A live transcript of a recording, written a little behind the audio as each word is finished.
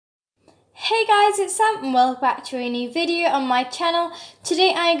Hey guys, it's Sam and welcome back to a new video on my channel.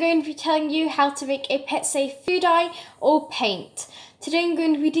 Today I'm going to be telling you how to make a pet safe food dye or paint. Today I'm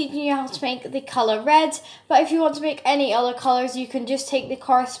going to be teaching you how to make the colour red, but if you want to make any other colours you can just take the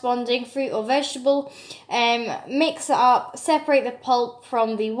corresponding fruit or vegetable, mix it up, separate the pulp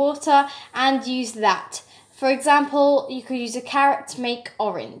from the water and use that. For example, you could use a carrot to make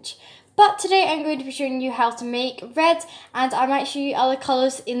orange. But today I'm going to be showing you how to make red, and I might show you other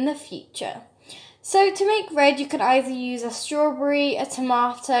colours in the future. So to make red you can either use a strawberry, a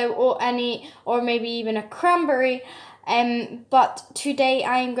tomato or maybe even a cranberry. But today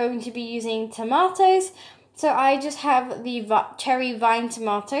I'm going to be using tomatoes. So I just have the cherry vine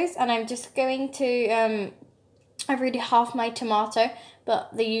tomatoes and I'm just going to, I've already halved my tomato,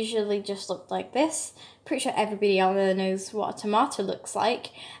 but they usually just look like this. Pretty sure everybody out there knows what a tomato looks like.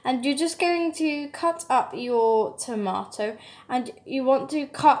 And you're just going to cut up your tomato, and you want to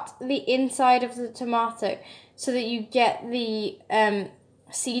cut the inside of the tomato so that you get the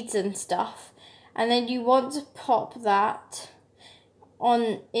seeds and stuff. And then you want to pop that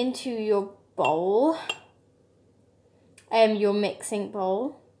on into your bowl, your mixing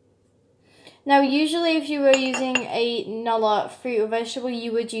bowl. Now, usually if you were using another fruit or vegetable,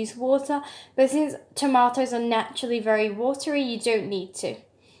 you would use water, but since tomatoes are naturally very watery, you don't need to.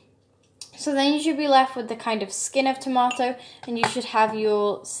 So then you should be left with the kind of skin of tomato, and you should have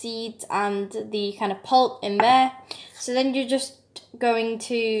your seeds and the kind of pulp in there. So then you're just going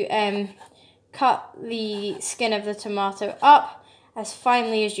to cut the skin of the tomato up as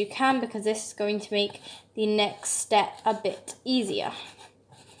finely as you can, because this is going to make the next step a bit easier.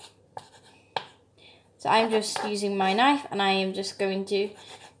 So I'm just using my knife and I am just going to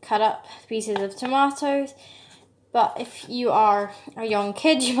cut up pieces of tomatoes. But if you are a young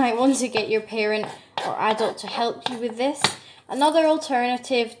kid, you might want to get your parent or adult to help you with this. Another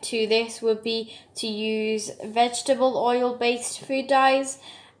alternative to this would be to use vegetable oil based food dyes,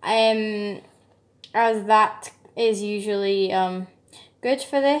 as that is usually good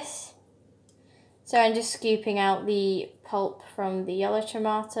for this. So I'm just scooping out the pulp from the yellow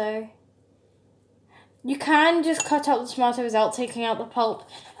tomato. You can just cut out the tomato without taking out the pulp,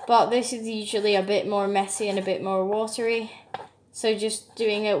 but this is usually a bit more messy and a bit more watery, so just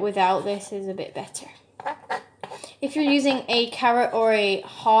doing it without this is a bit better. If you're using a carrot or a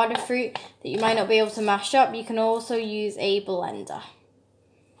harder fruit that you might not be able to mash up, you can also use a blender.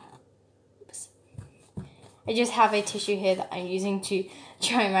 Oops. I just have a tissue here that I'm using to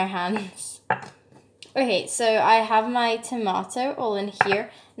dry my hands. Okay, so I have my tomato all in here,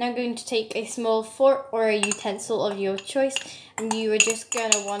 and I'm going to take a small fork or a utensil of your choice, and you are just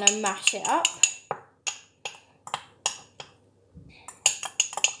going to want to mash it up.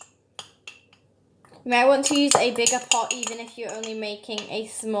 You might want to use a bigger pot even if you're only making a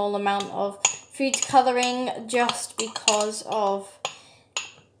small amount of food colouring, just because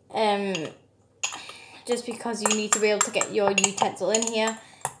you need to be able to get your utensil in here.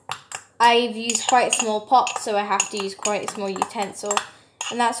 I've used quite a small pot, so I have to use quite a small utensil.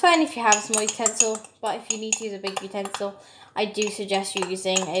 And that's fine if you have a small utensil, but if you need to use a big utensil, I do suggest you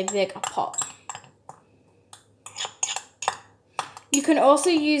using a bigger pot. You can also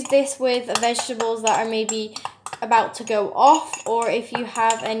use this with vegetables that are maybe about to go off, or if you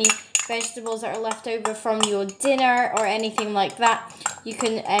have any vegetables that are left over from your dinner or anything like that, you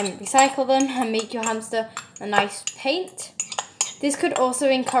can recycle them and make your hamster a nice paint. This could also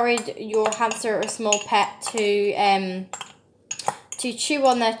encourage your hamster or small pet to chew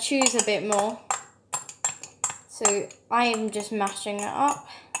on their chews a bit more. So I am just mashing it up.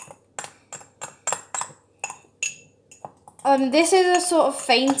 This is a sort of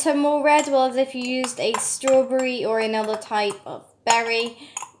fainter, more red, whereas if you used a strawberry or another type of berry,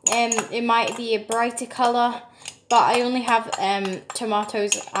 it might be a brighter colour. But I only have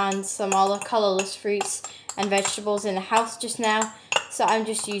tomatoes and some other colourless fruits and vegetables in the house just now, so I'm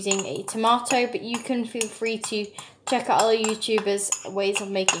just using a tomato, but you can feel free to check out other YouTubers' ways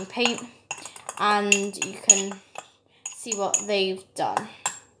of making paint and you can see what they've done.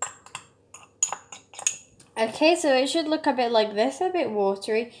 Okay, so it should look a bit like this, a bit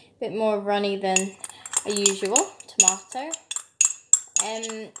watery, a bit more runny than a usual tomato.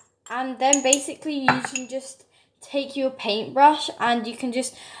 And then basically you can just take your paintbrush and you can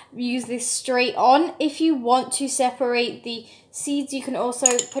just use this straight on. If you want to separate the seeds, you can also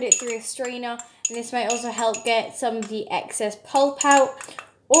put it through a strainer, and this might also help get some of the excess pulp out.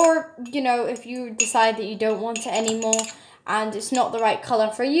 Or, you know, if you decide that you don't want it anymore and it's not the right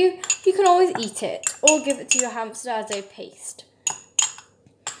colour for you, you can always eat it or give it to your hamster as a paste.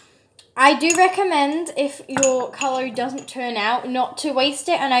 I do recommend, if your colour doesn't turn out, not to waste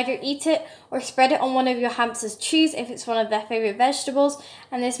it and either eat it or spread it on one of your hamster's chews if it's one of their favourite vegetables,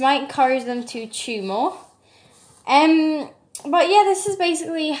 and this might encourage them to chew more. But yeah, this is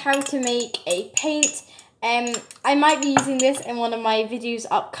basically how to make a paint. I might be using this in one of my videos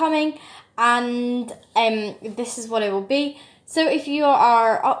upcoming, and this is what it will be. So if you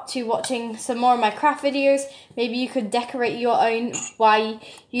are up to watching some more of my craft videos, maybe you could decorate your own by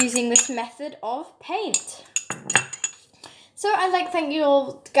using this method of paint. So I'd like to thank you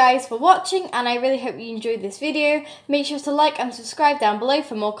all guys for watching, and I really hope you enjoyed this video. Make sure to like and subscribe down below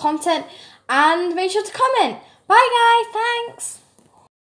for more content, and make sure to comment. Bye guys, thanks!